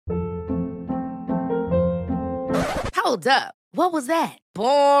Hold up. What was that?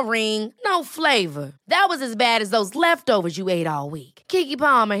 Boring. No flavor. That was as bad as those leftovers you ate all week. Keke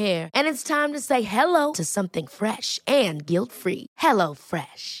Palmer here, and it's time to say hello to something fresh and guilt-free. Hello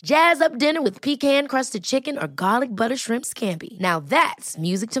Fresh. Jazz up dinner with pecan-crusted chicken or garlic butter shrimp scampi. Now that's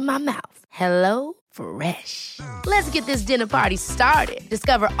music to my mouth. Hello Fresh. Let's get this dinner party started.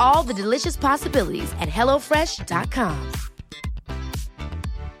 Discover all the delicious possibilities at hellofresh.com.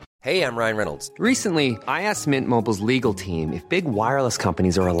 Hey, I'm Ryan Reynolds. Recently, I asked Mint Mobile's legal team if big wireless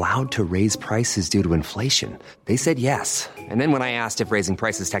companies are allowed to raise prices due to inflation. They said yes. And then when I asked if raising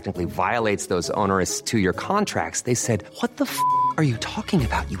prices technically violates those onerous two-year contracts, they said, "What the f*** are you talking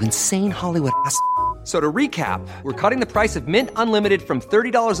about, you insane Hollywood ass?" So to recap, we're cutting the price of Mint Unlimited from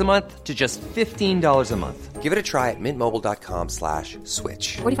 $30 a month to just $15 a month. Give it a try at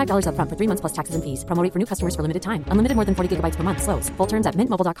mintmobile.com/switch. $45 up front for 3 months plus taxes and fees. Promo rate for new customers for limited time. Unlimited more than 40 gigabytes per month. Slows full terms at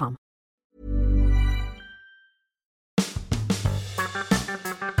mintmobile.com.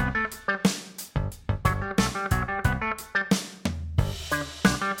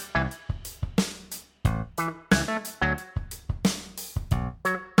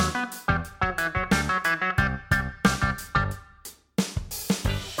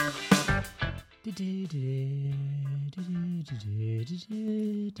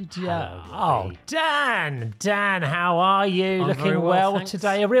 Oh, Dan, how are you? I'm Looking very well, thanks.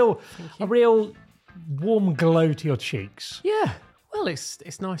 today. A real warm glow to your cheeks. Yeah. Well,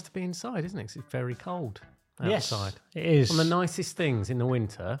 it's nice to be inside, isn't it? 'Cause it's very cold outside. Yes, it is. One of the nicest things in the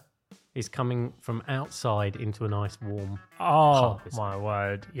winter is coming from outside into a nice warm Oh, pub, my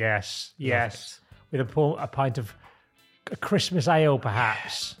word. Yes. With a pint of a Christmas ale,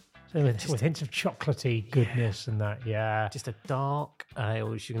 perhaps. With hints of chocolatey goodness and that, yeah. Just a dark ale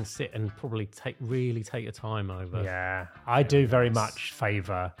which you can sit and probably really take your time over. Yeah, I do very much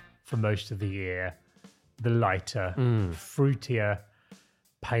favour, for most of the year, the lighter, fruitier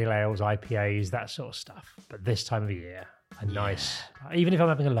pale ales, IPAs, that sort of stuff. But this time of the year, nice, even if I'm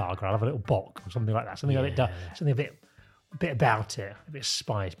having a lager, I'll have a little bock or something like that. Something a bit about it, a bit of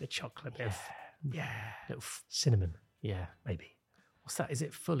spice, a bit of chocolate, a bit of little cinnamon, maybe. What's that? Is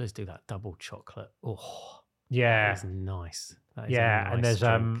it Fuller's do that double chocolate? Oh, yeah, that is nice. That is yeah, a nice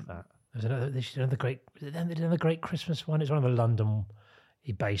and drink, there's another great Christmas one. It's one of the London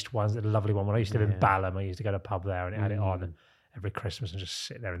based ones, a lovely one. When I used to live in Balham, I used to go to a pub there and it had it on every Christmas and just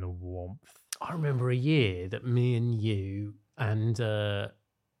sit there in the warmth. I remember a year that me and you and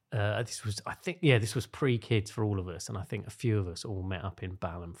this was pre-kids for all of us, and I think a few of us all met up in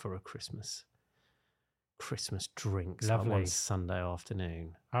Balham for a Christmas drinks like one Sunday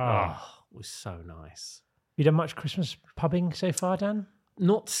afternoon. It was so nice. You done much Christmas pubbing so far, Dan?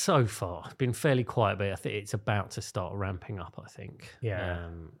 Not so far. It's been fairly quiet, but I think it's about to start ramping up, I think. Yeah.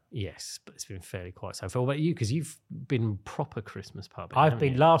 Yes, but it's been fairly quiet so far. What about you? Because you've been proper Christmas pubbing. I've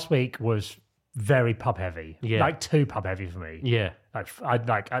been. Last week was very pub heavy. Yeah. Like too pub heavy for me. Yeah.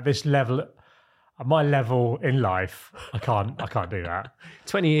 Like at this level, at my level in life, I can't do that.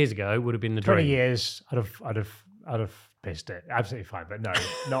 20 years ago would have been the dream. 20 years, I'd have pissed it. Absolutely fine. But no,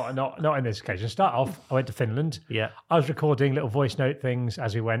 not in this occasion. Start off, I went to Finland. Yeah. I was recording little voice note things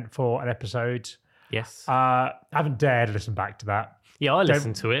as we went for an episode. Yes. I haven't dared listen back to that. Yeah, I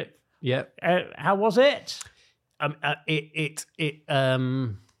listened to it. Yeah. How was it? It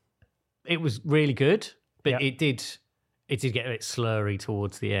was really good, but it did get a bit slurry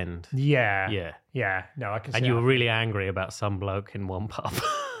towards the end. Yeah. Yeah. Yeah. No, I can see And you were really angry about some bloke in one pub.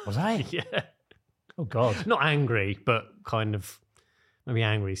 Was I? Yeah. Oh God. Not angry, but kind of maybe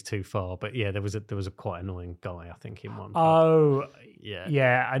angry is too far. But yeah, there was a quite annoying guy, I think, in one pub. Oh. Yeah.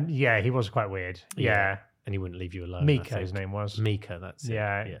 Yeah, and he was quite weird. Yeah. And he wouldn't leave you alone. Mika, his name was. Mika, that's it.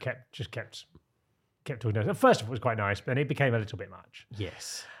 Yeah. Kept talking to us. At first, it was quite nice, but then it became a little bit much.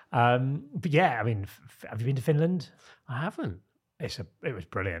 Yes. But yeah, I mean, have you been to Finland? I haven't. It was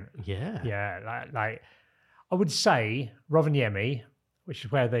brilliant. Yeah. Yeah. Like I would say Rovaniemi, which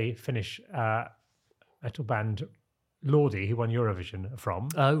is where the Finnish metal band Lordi, who won Eurovision, are from.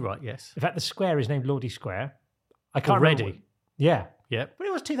 Oh, right, yes. In fact, the square is named Lordi Square. I can't Already? remember. Yeah. Yep. But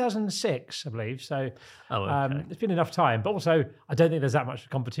it was 2006, I believe. So okay. It's been enough time. But also, I don't think there's that much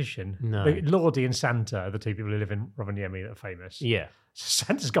competition. No. Lordi and Santa are the two people who live in Rovaniemi that are famous. Yeah. So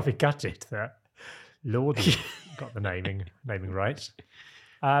Santa's got to be gutted that Lordi got the naming rights.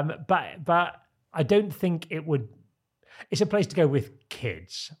 But I don't think it would... It's a place to go with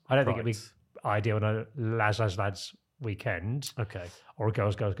kids. I don't think it'd be ideal on a lads weekend. Okay. Or a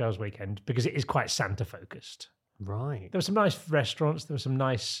girls weekend, because it is quite Santa-focused. Right. There were some nice restaurants, there were some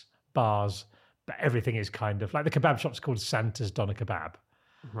nice bars, but everything is kind of... Like the kebab shop's called Santa's Doner Kebab.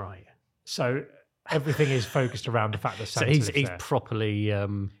 Right. So everything is focused around the fact that So Santa he's lives there. properly.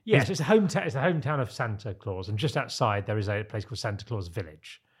 Yes, it's the hometown of Santa Claus, and just outside there is a place called Santa Claus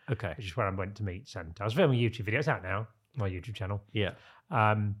Village, Okay. which is where I went to meet Santa. I was filming a YouTube video. It's out now, my YouTube channel, Yeah.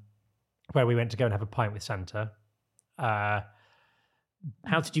 where we went to go and have a pint with Santa. How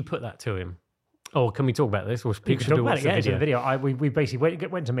did you put that to him? Oh, can we talk about this? Or We people can should talk do about watch it. the Yeah, it's in video? the video. We basically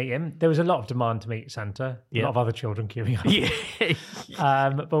went to meet him. There was a lot of demand to meet Santa. Yeah. A lot of other children queuing up.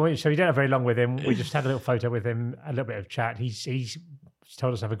 Yeah. So we didn't have very long with him. We just had a little photo with him, a little bit of chat. He's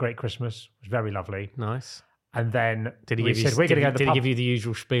told us to have a great Christmas. It was very lovely. Nice. And then Did he we give you? said we're going to go to the Did he pub. give you the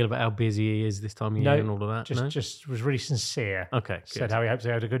usual spiel about how busy he is this time of year and all of that? Just was really sincere. Okay. Said Good. how he hopes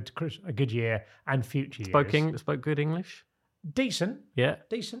they had a good year and future years. Spoke good English. Decent, Yeah.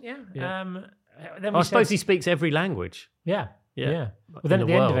 yeah. Yeah. Then I suppose he speaks every language. Yeah. Yeah. Well, then In at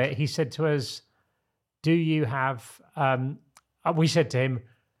the the end of world. it, he said to us, "Do you have?" We said to him,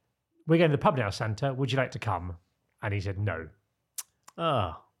 "We're going to the pub now, Santa. Would you like to come?" And he said, "No."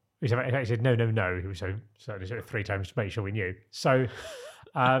 Oh. He said, "No, no, no." He was certainly said it 3 times to make sure we knew. So,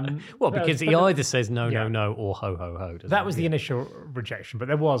 Well, because he either says no, Yeah. no, no, or ho, ho, ho. doesn't that he? was the Yeah. initial rejection, but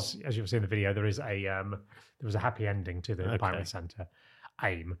there was, as you'll see in the video, there was a happy ending to the Pint Okay. with Santa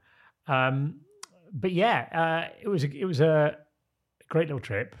aim. But yeah, it was a great little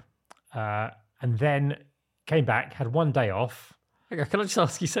trip, and then came back, had 1 day off. Okay, can I just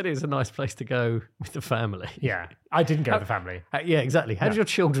ask? You said it was a nice place to go with the family. Yeah, I didn't go with the family. Yeah, exactly. How did your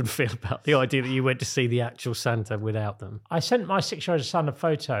children feel about the idea that you went to see the actual Santa without them? I sent my 6-year-old son a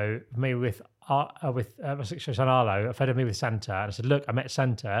photo of me with my 6-year-old son Arlo, a photo of me with Santa, and I said, "Look, I met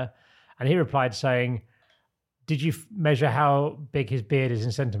Santa," and he replied saying, "Did you measure how big his beard is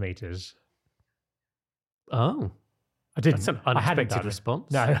in centimeters?" Oh, I didn't. that's an I hadn't unexpected done it.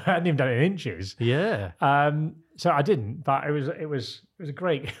 response. No, I hadn't even done it in inches. Yeah. So I didn't, but it was a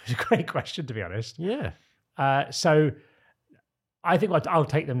great question, to be honest. Yeah. So I think I'll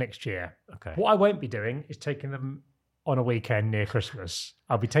take them next year. Okay. What I won't be doing is taking them on a weekend near Christmas.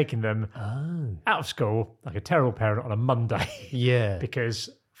 I'll be taking them Oh. out of school like a terrible parent on a Monday. Yeah. Because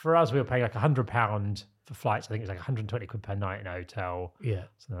for us, we were paying like £100 for flights. I think it's like 120 quid per night in a hotel, Yeah.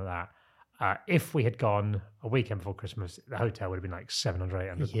 something like that. If we had gone a weekend before Christmas, the hotel would have been like 700,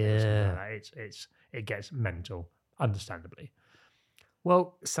 800. Yeah. Like that. It gets mental, understandably.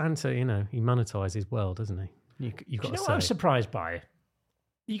 Well, Santa, he monetizes well, doesn't he? You Do got you know to what I'm say. surprised by?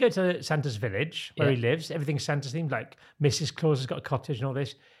 You go to Santa's village where Yeah. he lives, everything's Santa's themed, like Mrs. Claus has got a cottage and all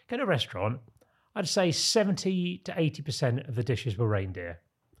this. Go to a restaurant, I'd say 70 to 80% of the dishes were reindeer.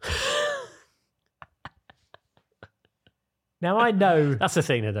 Now, I know That's the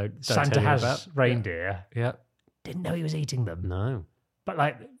thing I don't Santa tell you has about. reindeer. Yeah. Didn't know he was eating them. No. But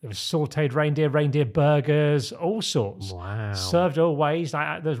like there was sauteed reindeer burgers, all sorts. Wow. Served all ways.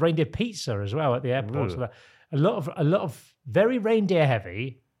 Like there's reindeer pizza as well at the airport. Ooh. So a lot of very reindeer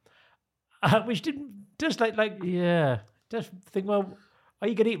heavy, which didn't just just think, well, are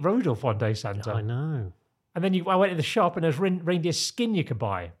you going to eat Rudolph one day, Santa? I know. And then I went to the shop and there's reindeer skin you could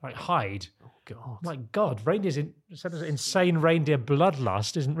buy, like hide. God. My God, Santa's insane reindeer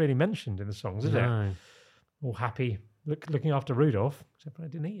bloodlust isn't really mentioned in the songs, is it? No. All happy looking after Rudolph, except I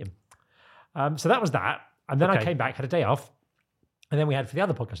didn't eat him. So that was that. And then I Okay. came back, had a day off. And then we had, for the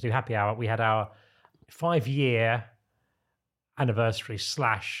other podcast, to do Happy Hour, we had our 5-year anniversary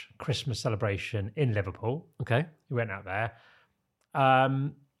 / Christmas celebration in Liverpool. Okay. We went out there.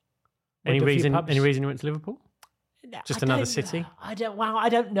 Any went to a few reason? pubs. Any reason you went to Liverpool? Just I another don't- city? I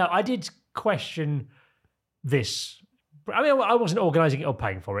don't know. I did question this. I mean, I wasn't organising it or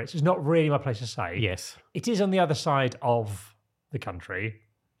paying for it. So it's not really my place to say. Yes. It is on the other side of the country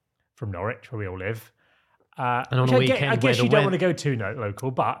from Norwich, where we all live. And on Which a I weekend, guess where you the don't want to go too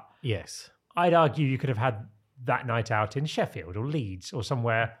local, but Yes. I'd argue you could have had that night out in Sheffield or Leeds or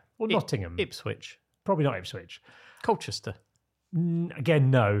somewhere, or Nottingham. Ipswich. Probably not Ipswich. Colchester.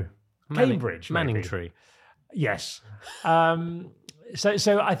 Again, no. Cambridge, maybe. Manningtree. Yes.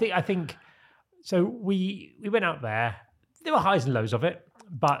 So I think so. We went out there. There were highs and lows of it,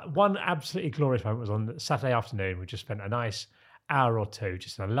 but one absolutely glorious moment was on Saturday afternoon. We just spent a nice hour or two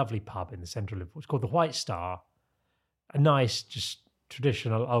just in a lovely pub in the centre of Liverpool. It's called the White Star. A nice, just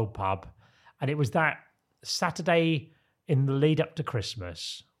traditional old pub, and it was that Saturday in the lead up to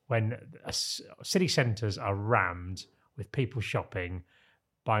Christmas when city centres are rammed with people shopping,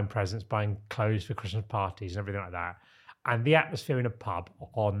 buying presents, buying clothes for Christmas parties and everything like that. And the atmosphere in a pub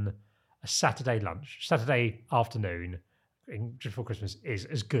on a Saturday afternoon just before Christmas is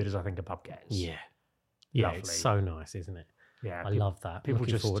as good as I think a pub gets. Yeah. Yeah, Lovely. it's so nice, isn't it? Yeah. I love that. people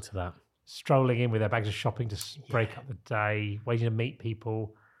Looking just- forward to that. Strolling in with their bags of shopping to break up the day, waiting to meet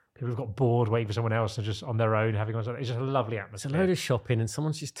people. People have got bored waiting for someone else and just on their own having. It's just a lovely It's atmosphere. a load of shopping, and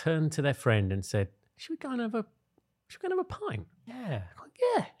someone's just turned to their friend and said, "Should we go and have a pint?" Yeah.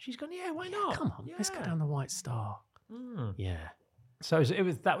 Yeah, She's gone, yeah, why not? come on, let's go down the White Star. Yeah, So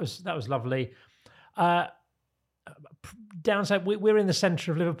that was lovely. Downside, we're in the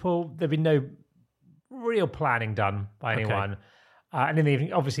centre of Liverpool. There'd been no real planning done by anyone. And in the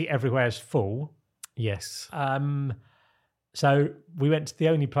evening, obviously, everywhere's full. yes, So we went to the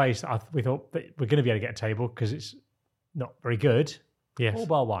only place that we thought that we're going to be able to get a table because it's not very good. yes. All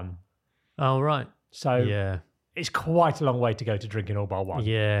bar one. Oh right. So Yeah, it's quite a long way to go to drink in all bar one.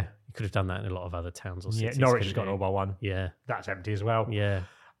 yeah. You could have done that in a lot of other towns or Yeah, cities. Norwich has couldn't got an you? all bar one. Yeah, That's empty as well. yeah.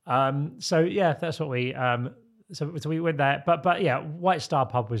 So yeah, that's what we so we went there. But yeah, White Star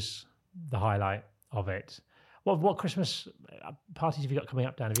Pub was the highlight of it. What Christmas parties have you got coming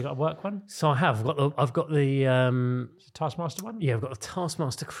up, Dan? Have you got a work one? So I've got the Taskmaster one? yeah, I've got the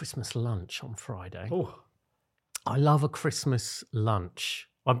Taskmaster Christmas lunch on Friday. Oh, I love a Christmas lunch.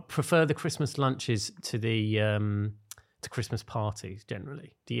 I prefer the Christmas lunches to the to Christmas parties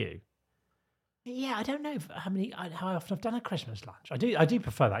generally. Do you? yeah. I don't know how often I've done a Christmas lunch. I do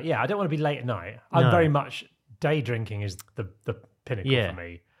prefer that. Yeah, I don't want to be late at night. I'm No. very much day drinking is the pinnacle Yeah. for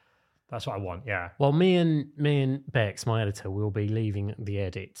me. That's what I want. Yeah. Well, me and Bex, my editor, will be leaving the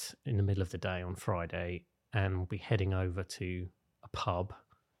edit in the middle of the day on Friday, and we'll be heading over to a pub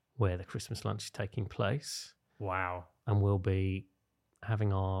where the Christmas lunch is taking place, Wow. and we'll be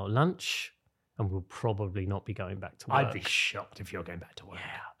having our lunch, and we'll probably not be going back to work. I'd be shocked if you're going back to work.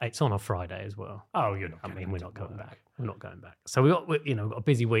 Yeah, it's on a Friday as well. Oh, you're not. I going mean, back we're to not going work. back. We're not going back. So we've got a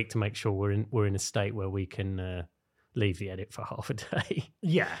busy week to make sure we're in a state where we can leave the edit for half a day.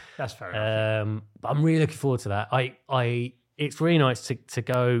 Yeah, that's fair enough. But I'm really looking forward to that. It's really nice to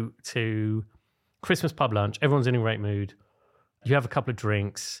go to Christmas pub lunch. Everyone's in a great mood. You have a couple of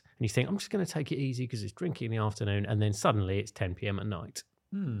drinks and you think, I'm just going to take it easy because it's drinking in the afternoon. And then suddenly it's 10 p.m. at night.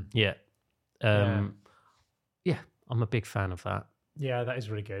 Yeah. Yeah, I'm a big fan of that. Yeah, that is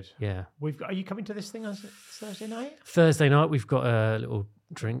really good. Yeah. Are you coming to this thing on Thursday night? Thursday night, we've got a little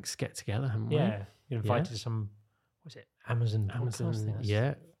drinks get together, haven't we? Yeah, you're invited to some. What's it? Amazon podcast thing. That's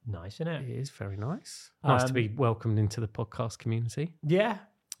Yeah. nice, isn't it? It is very nice. Nice to be welcomed into the podcast community. Yeah,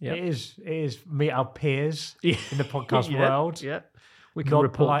 Yeah. it is. It is. Meet our peers Yeah. in the podcast Yeah, world. Yeah. We can Nod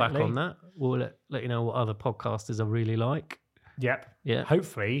report back politely. on that. We'll let you know what other podcasters are really like. Yep. Yeah.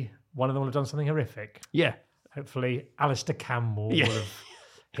 Hopefully, one of them will have done something horrific. Yeah. Hopefully, Alistair Campbell Yeah. will have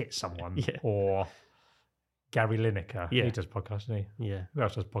hit someone, Yeah. or Gary Lineker. Yeah. He does podcasts, doesn't he? Yeah. Who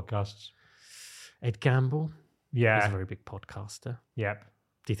else does podcasts? Ed Gamble is a Yeah. very big podcaster. Yep.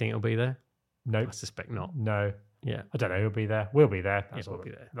 Do you think he'll be there? Nope. I suspect not. No. Yeah. I don't know. Who'll be there. We'll be there. That's we'll all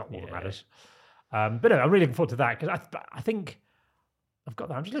be there. Not all that Yeah. matters. But no, I'm really looking forward to that because I think I've got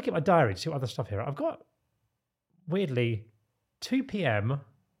that. I'm just looking at my diary to see what other stuff here. I've got weirdly 2 p.m.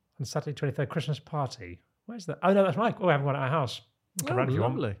 on Saturday 23rd Christmas party. Where's that? Oh no, that's Mike. Oh, we haven't one at our house. Come Oh, round if you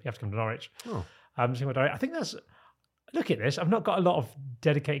want. lovely. You have to come to Norwich. Oh. See my diary. I think that's. Look at this. I've not got a lot of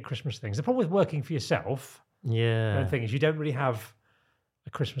dedicated Christmas things. The problem with working for yourself, Yeah. the thing is, you don't really have a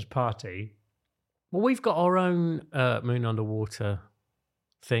Christmas party. Well, we've got our own Moon Underwater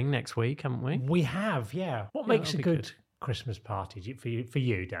thing next week, haven't we? We have, yeah. What Yeah, makes a that'll be good Christmas party for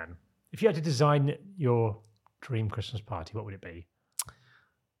you, Dan? If you had to design your dream Christmas party, what would it be?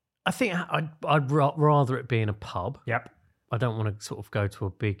 I think I'd rather it be in a pub. Yep. I don't want to sort of go to a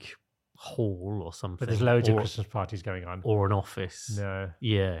big hall or something. But there's loads of or- Christmas parties going on. or an office. No.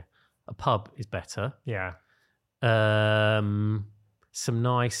 Yeah, a pub is better. Yeah. Some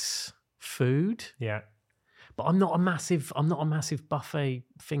nice food, Yeah. but I'm not a massive buffet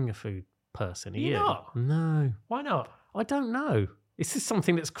finger food person. Are You're you? not? No, Why not? I don't know. It's just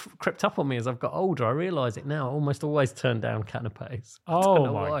something that's crept up on me as I've got older. I realise it now. I almost always turn down canapes. I don't Oh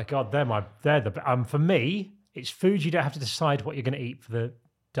know my why. God, they're the for me, it's food you don't have to decide what you're going to eat for the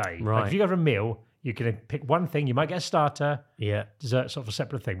day. Like Right. if you go for a meal, you can pick one thing. You might get a starter, Yeah, dessert, sort of a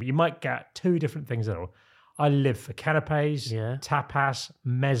separate thing, but you might get two different things at all. I live for canapes, Yeah. tapas,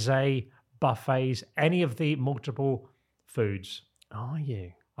 meze, buffets, any of the multiple foods. are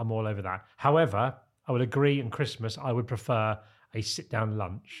you? I'm all over that. However, I would agree in Christmas, I would prefer a sit-down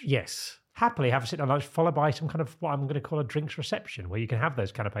lunch. Yes. Happily have a sit-down lunch followed by some kind of what I'm going to call a drinks reception where you can have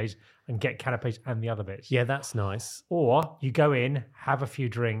those canapes and get canapes and the other bits. Yeah, that's nice. Or you go in, have a few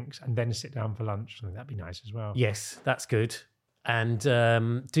drinks and then sit down for lunch. I think that'd be nice as well. Yes, that's good. And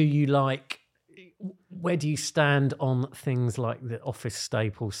do you like? Where do you stand on things like the office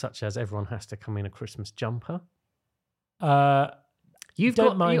staples, such as everyone has to come in a Christmas jumper?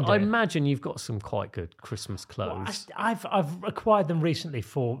 I imagine you've got some quite good Christmas Well, clothes. I've acquired them recently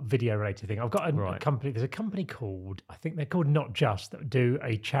for video related thing. I've got a company. There's a company called, I think they're called Not Just, that do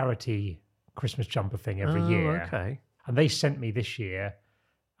a charity Christmas jumper thing every year. Okay. And they sent me this year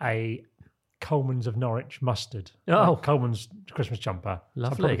a Coleman's of Norwich mustard. Oh. Coleman's Christmas jumper. So I'm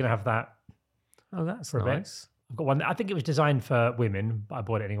Lovely. probably going to have that Oh, that's for a bit. nice. I've got one. I think it was designed for women, but I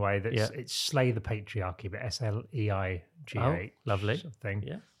bought it anyway. It's Slay the Patriarchy, but SLEIGH. Oh, lovely. Sort of thing.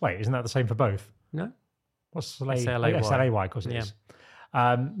 Yeah. Wait, isn't that the same for both? No. What's Slay? SLAY. SLAY, of course it Yeah.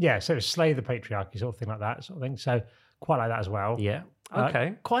 is. So it's Slay the Patriarchy, sort of thing like that, sort of thing. So quite like that as well. Yeah.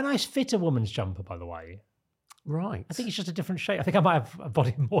 Okay. Quite a nice fit a woman's jumper, by the way. Right. I think it's just a different shape. I think I might have a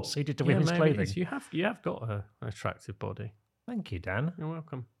body more suited to women's maybe it clothing. is. You have got an attractive body. Thank you, Dan. You're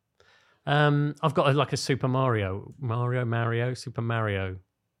welcome. I've got a Super Mario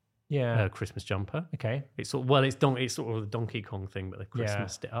Yeah. Christmas jumper. Okay. It's sort of the Donkey Kong thing, but they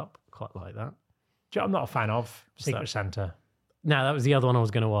Christmased it up. Quite like that. Do you know what I'm not a fan of Secret that? Santa. Now that was the other one I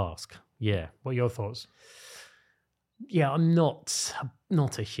was going to ask. Yeah. What are your thoughts? Yeah, I'm not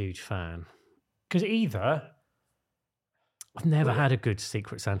a huge fan. Because I've never had a good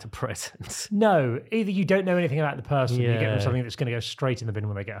Secret Santa present. either you don't know anything about the person, you get them Yeah. something that's going to go straight in the bin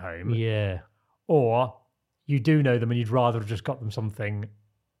when they get home, Yeah. or you do know them and you'd rather have just got them something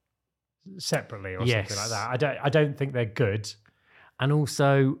separately or something Yes. like that. I don't think they're good. And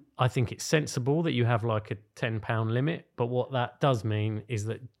also, I think it's sensible that you have like a £10 limit. But what that does mean is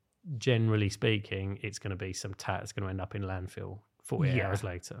that, generally speaking, it's going to be some tat that's going to end up in landfill 40 hours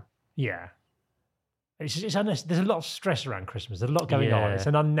later. Yeah. There's a lot of stress around Christmas. There's a lot going on. It's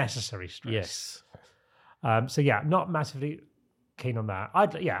an unnecessary stress. Yes. So yeah, not massively keen on that. I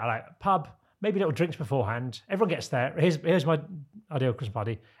like pub, maybe little drinks beforehand. Everyone gets there. Here's my ideal Christmas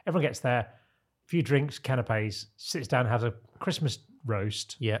party. Everyone gets there, a few drinks, canapes, sits down, has a Christmas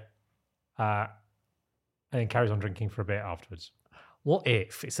roast, Yeah. and then carries on drinking for a bit afterwards. What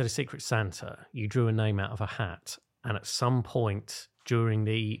if, instead of Secret Santa, you drew a name out of a hat and at some point during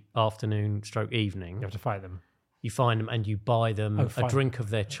the afternoon stroke evening, You have to fight them. you find them and you buy them a fine. drink of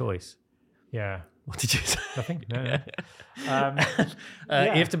their choice? Yeah. What did you say? Nothing? No. You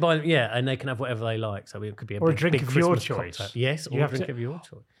have to buy them, and they can have whatever they like. So it could be a Or a big, drink big of your Christmas choice. cocktail. Yes, or You a have drink to- of your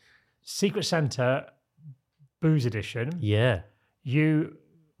choice. Secret Santa booze edition. Yeah.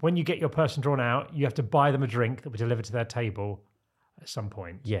 When you get your person drawn out, you have to buy them a drink that will be delivered to their table at some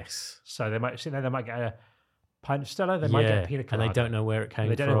point. Yes. So they might sit there, they might get a pint of Stella, they might get a pina and colada. they don't know where it came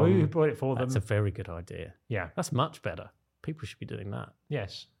They from. don't know who brought it for them. That's a very good idea. Yeah. That's much better. People should be doing that.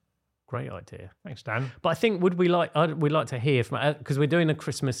 Yes. Great idea. Thanks, Dan. But I think we'd like to hear from, because we're doing a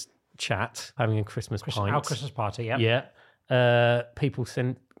Christmas chat, having a Christmas pint. Our Christmas party, yeah. Yeah. People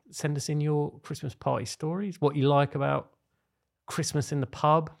send us in your Christmas party stories. What you like about Christmas in the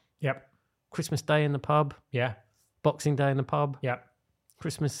pub, Yep. Christmas Day in the pub, Yeah. Boxing Day in the pub, Yep.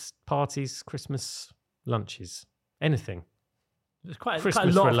 Christmas parties, Christmas lunches, anything. There's quite a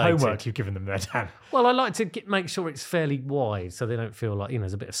Christmas lot related. of homework you've given them there, Dan. Well, I like to make sure it's fairly wide so they don't feel like,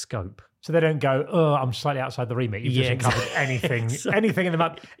 there's a bit of scope. So they don't go, oh, I'm slightly outside the remit. You've just Yeah, uncovered anything, anything in the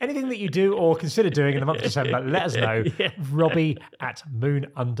month, anything that you do or consider doing in the month of December, let us know. Yeah.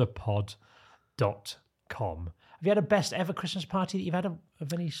 Robbie@moonunderpod.com. Have you had a best ever Christmas party that you've had of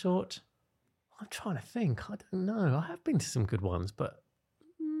any sort? I'm trying to think. I don't know. I have been to some good ones, but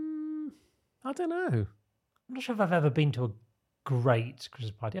I don't know. I'm not sure if I've ever been to a great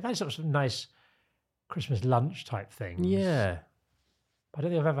Christmas party. I've had sort of nice Christmas lunch type things. Yeah. But I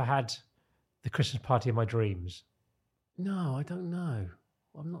don't think I've ever had the Christmas party of my dreams. No, I don't know.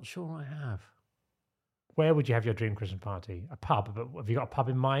 I'm not sure I have. Where would you have your dream Christmas party? A pub, but have you got a pub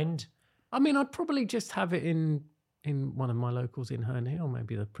in mind? I mean, I'd probably just have it in one of my locals in Herne Hill,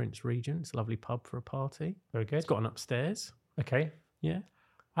 maybe the Prince Regent. It's a lovely pub for a party. Very good. It's got an upstairs. Okay. Yeah.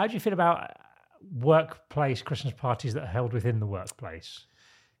 How do you feel about workplace Christmas parties that are held within the workplace?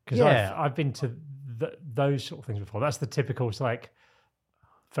 Because Yeah. I've been to those sort of things before. That's the typical, it's like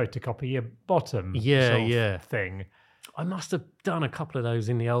photocopy your bottom sort of thing. I must have done a couple of those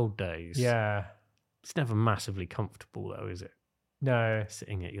in the old days. Yeah. It's never massively comfortable, though, is it? No.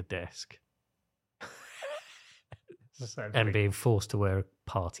 Sitting at your desk So and being forced to wear a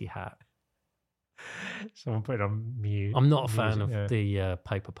party hat. someone put it on mute. I'm not a fan music, of the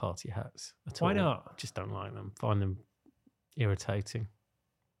paper party hats at all. Why not? Just don't like them. Find them irritating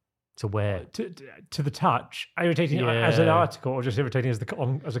to wear. To the touch, irritating Yeah. as an article or just irritating as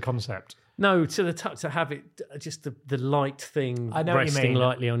a concept? No, to the touch, to have it just the light thing I know what you resting mean.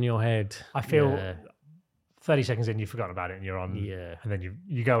 lightly on your head. I feel Yeah. 30 seconds in, you've forgotten about it and you're on. Yeah. And then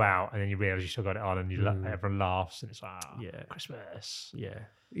you go out and then you realise you still got it on and everyone laughs and it's like, Christmas. Yeah.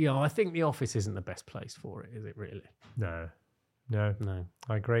 Yeah, I think The Office isn't the best place for it, is it really? No.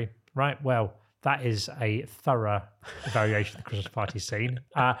 I agree. Right, well, that is a thorough evaluation of the Christmas party scene.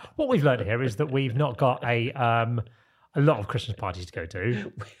 What we've learned here is that we've not got a lot of Christmas parties to go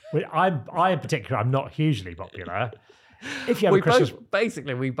to. I in particular, I'm not hugely popular. If you have a Christmas...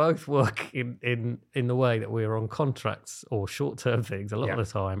 we both work in the way that we're on contracts or short-term things a lot of the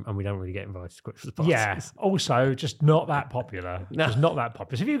time, and we don't really get invited to Christmas parties. Yeah, also just not that popular. No. Just not that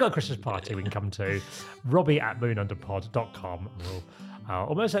popular. So if you've got a Christmas party, we can come to robbie@moonunderpod.com. We'll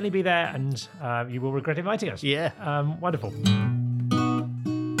almost certainly be there, and you will regret inviting us. Yeah. Wonderful.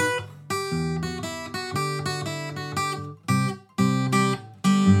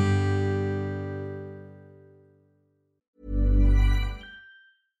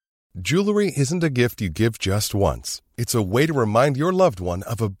 Jewelry isn't a gift you give just once. It's a way to remind your loved one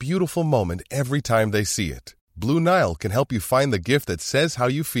of a beautiful moment every time they see it. Blue Nile can help you find the gift that says how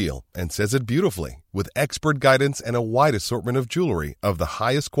you feel and says it beautifully, with expert guidance and a wide assortment of jewelry of the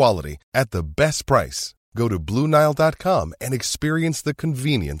highest quality at the best price. Go to BlueNile.com and experience the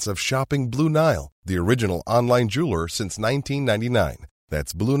convenience of shopping Blue Nile, the original online jeweler since 1999.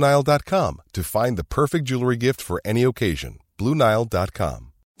 That's BlueNile.com to find the perfect jewelry gift for any occasion. BlueNile.com.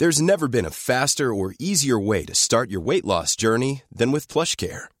 There's never been a faster or easier way to start your weight loss journey than with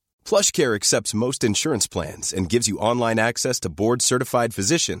PlushCare. PlushCare accepts most insurance plans and gives you online access to board-certified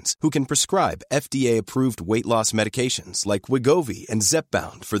physicians who can prescribe FDA-approved weight loss medications like Wegovy and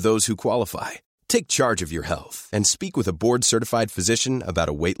Zepbound for those who qualify. Take charge of your health and speak with a board-certified physician about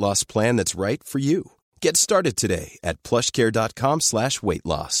a weight loss plan that's right for you. Get started today at plushcare.com/weight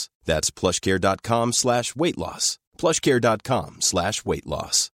loss. That's plushcare.com/weight loss. plushcare.com/weight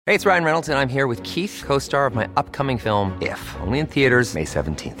loss. Hey, it's Ryan Reynolds, and I'm here with Keith, co-star of my upcoming film, If, only in theaters May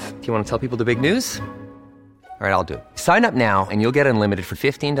 17th. Do you want to tell people the big news? All right, I'll do it. Sign up now and you'll get unlimited for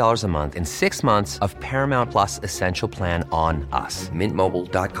 $15 a month and 6 months of Paramount Plus Essential Plan on us.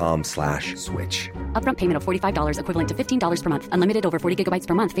 mintmobile.com/switch. Upfront payment of $45 equivalent to $15 per month. Unlimited over 40 gigabytes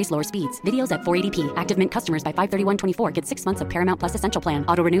per month. Face lower speeds. Videos at 480p. Active Mint customers by 531.24 get 6 months of Paramount Plus Essential Plan.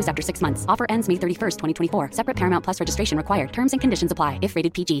 Auto renews after 6 months. Offer ends May 31st, 2024. Separate Paramount Plus registration required. Terms and conditions apply if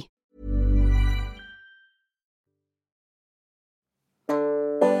rated PG.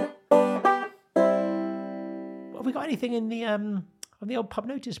 Have we got anything in the on the old pub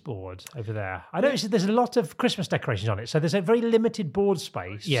notice board over there? I noticed that there's a lot of Christmas decorations on it, so there's a very limited board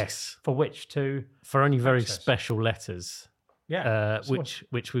space. Yes, for which to only very special letters. Yeah,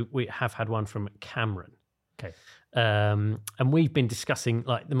 which we have had one from Cameron. Okay, and we've been discussing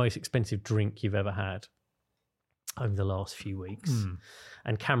like the most expensive drink you've ever had over the last few weeks.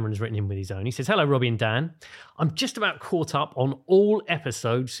 And Cameron's written in with his own. He says, "Hello, Robbie and Dan. I'm just about caught up on all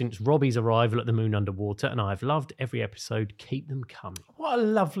episodes since Robbie's arrival at the Moon Underwater, and I've loved every episode. Keep them coming." What a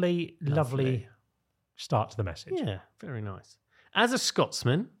lovely start to the message. Yeah, very nice. As a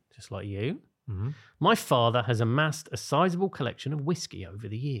Scotsman, just like you, my father has amassed a sizable collection of whiskey over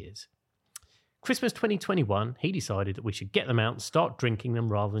the years. Christmas 2021, he decided that we should get them out and start drinking them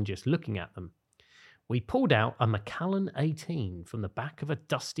rather than just looking at them. We pulled out a Macallan 18 from the back of a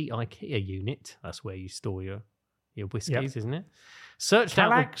dusty IKEA unit. That's where you store your whiskies, isn't it? Searched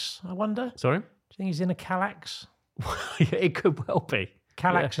Calax, I wonder. Sorry? Do you think he's in a Calax? It could well be.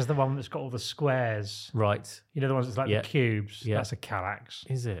 Calax is the one that's got all the squares. Right. You know, the ones that's like the cubes. Yeah. That's a Calax.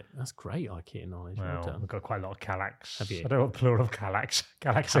 Is it? That's great IKEA knowledge. Well, Well done. we've got quite a lot of Calax. Have you? I don't know what the plural of Calax.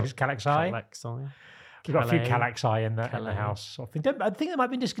 Calaxi. Calaxi. We've got a few Calaxi in the house. Sort of thing. I think they might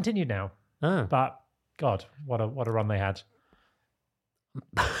have been discontinued now. Oh. But, God, what a run they had.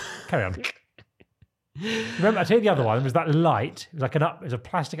 Carry on. Remember, I tell you the other one was that light. It was like it was a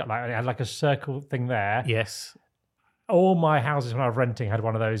plastic up light, and it had like a circle thing there. Yes. All my houses when I was renting had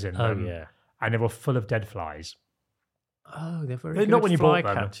one of those in them. Oh, yeah. And they were full of dead flies. Oh, they're very They're good not when you fly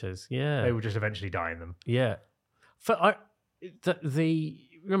bought them. catchers. Yeah. They would just eventually die in them. Yeah. Remember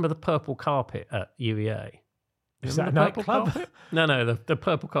the purple carpet at UEA? Is that a Remember the purple nightclub? carpet? No, the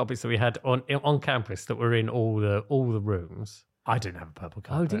purple carpets that we had on campus that were in all the rooms. I didn't have a purple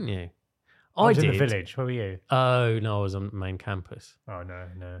carpet. Oh, didn't you? I was did. in the village. Where were you? Oh, no, I was on the main campus. Oh,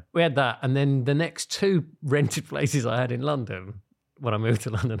 no. We had that. And then the next two rented places I had in London, when I moved to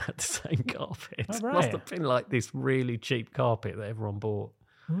London, had the same carpet. Oh, right. Must have been like this really cheap carpet that everyone bought.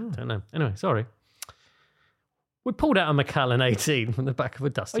 Don't know. Anyway, sorry. We pulled out a Macallan 18 from the back of a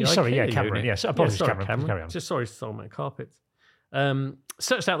dusty sorry, IKEA Cameron. unit. Yes, apologies, sorry, Cameron. Carry on. Just sorry to stole my carpets.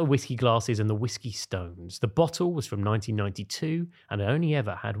 Searched out the whiskey glasses and the whiskey stones. The bottle was from 1992 and I only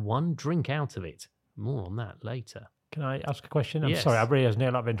ever had one drink out of it. more on that later. Can I ask a question? I'm Yes. sorry, I really have no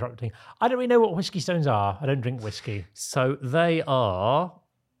love interrupting. I don't really know what whiskey stones are. I don't drink whiskey. So they are,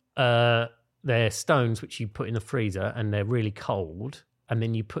 they're stones which you put in the freezer and they're really cold, and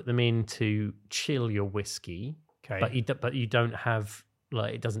then you put them in to chill your whiskey. Okay. But you don't have,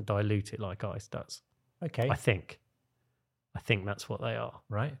 like, it doesn't dilute it like ice does. Okay. I think that's what they are.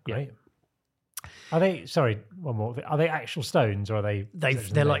 Right. Yeah. Great. Are they? Sorry, one more. Are they actual stones, or are they?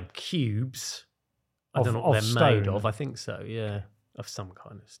 They're like cubes. I don't know what they're made of. I think so. Yeah, of some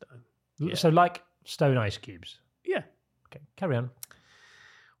kind of stone. Yeah. So like stone ice cubes. Yeah. Okay. Carry on.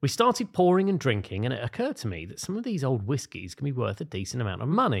 We started pouring and drinking, and it occurred to me that some of these old whiskies can be worth a decent amount of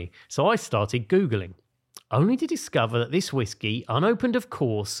money. So I started Googling, only to discover that this whiskey, unopened of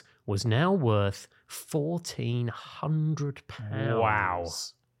course, was now worth £1,400. Wow.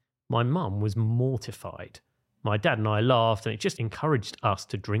 My mum was mortified. My dad and I laughed, and it just encouraged us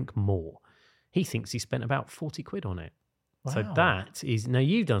to drink more. He thinks he spent about 40 quid on it. Wow. So that is... Now,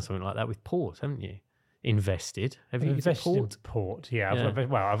 you've done something like that with port, haven't you? Invested. Have you invested port? in port? Yeah.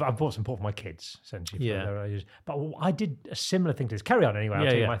 Yeah. I've bought some port for my kids, essentially. Yeah. But I did a similar thing to this. Carry on anyway. I'll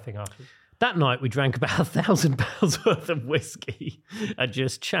tell you my thing after. That night, we drank about £1,000 worth of whiskey and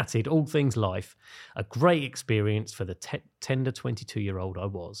just chatted all things life. A great experience for the tender 22-year-old I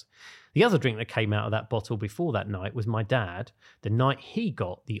was. The other drink that came out of that bottle before that night was my dad, the night he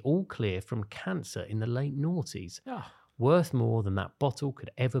got the all clear from cancer in the late noughties. Oh. Worth more than that bottle could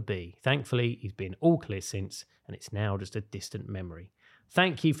ever be. Thankfully, he's been all clear since, and it's now just a distant memory.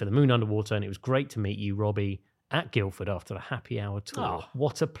 Thank you for the moon underwater, and it was great to meet you, Robbie, at Guildford after the happy hour tour. Oh.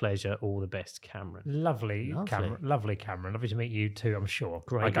 What a pleasure. All the best, Cameron. Lovely. Cameron. Lovely, Cameron. Lovely to meet you too, I'm sure.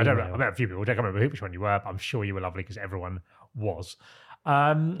 Great I don't email. know. I met a few people. I don't remember which one you were, but I'm sure you were lovely because everyone was.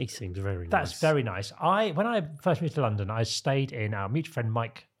 He seems very nice. That's very nice. When I first moved to London, I stayed in our mutual friend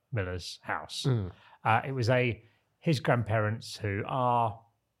Mike Miller's house. It was his grandparents, who are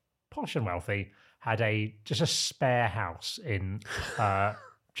posh and wealthy, had just a spare house in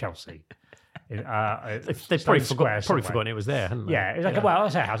Chelsea. They've probably forgotten it was there, hadn't they? Yeah, it was like I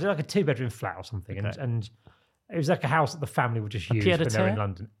say a house. It was like a 2-bedroom flat or something, Okay. and it was like a house that the family would just use when they were in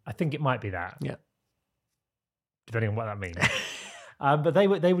London. I think it might be that. Yeah. Depending on what that means. But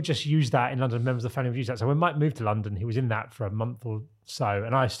they would just use that in London. Members of the family would use that. So when Mike moved to London, he was in that for a month or so,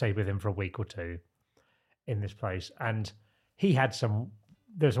 and I stayed with him for a week or two in this place. And he had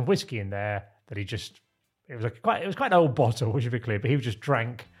there was some whiskey in there that it was quite an old bottle, which should be clear. But he would just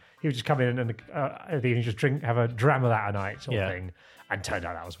drank. He would just come in and just have a dram of that a night, sort of thing. And turned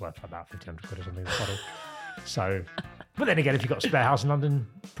out that was worth about 1,500 quid or something. The bottle. So, but then again, if you've got a spare house in London,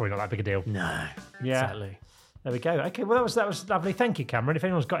 probably not that big a deal. No, Yeah. exactly. There we go. Okay, well, that was lovely. Thank you, Cameron. If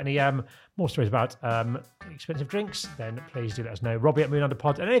anyone's got any more stories about expensive drinks, then please do let us know. Robbie at Moon Under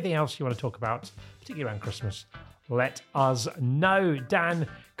Pod, and anything else you want to talk about, particularly around Christmas, let us know. Dan,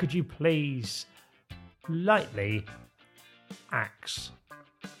 could you please lightly axe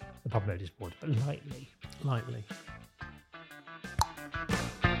the pub notice board, but lightly? Lightly.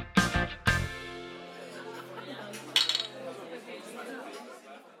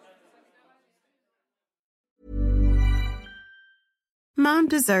 Mom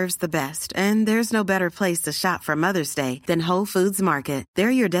deserves the best, and there's no better place to shop for Mother's Day than Whole Foods Market. They're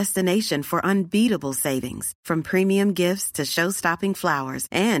your destination for unbeatable savings, from premium gifts to show-stopping flowers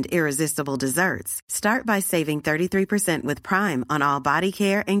and irresistible desserts. Start by saving 33% with Prime on all body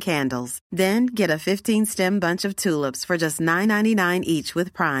care and candles. Then get a 15-stem bunch of tulips for just $9.99 each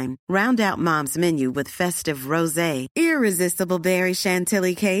with Prime. Round out Mom's menu with festive rosé, irresistible berry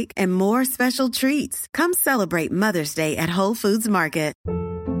chantilly cake, and more special treats. Come celebrate Mother's Day at Whole Foods Market.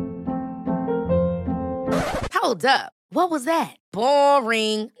 Hold up. What was that?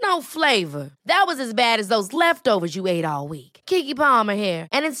 Boring. No flavor. That was as bad as those leftovers you ate all week. Keke Palmer here,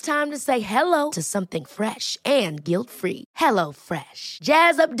 and it's time to say hello to something fresh and guilt-free. Hello Fresh.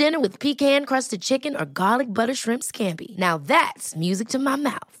 Jazz up dinner with pecan-crusted chicken or garlic butter shrimp scampi. Now that's music to my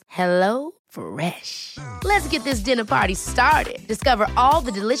mouth. Hello Fresh. Let's get this dinner party started. Discover all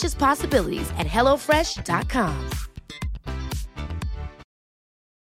the delicious possibilities at HelloFresh.com.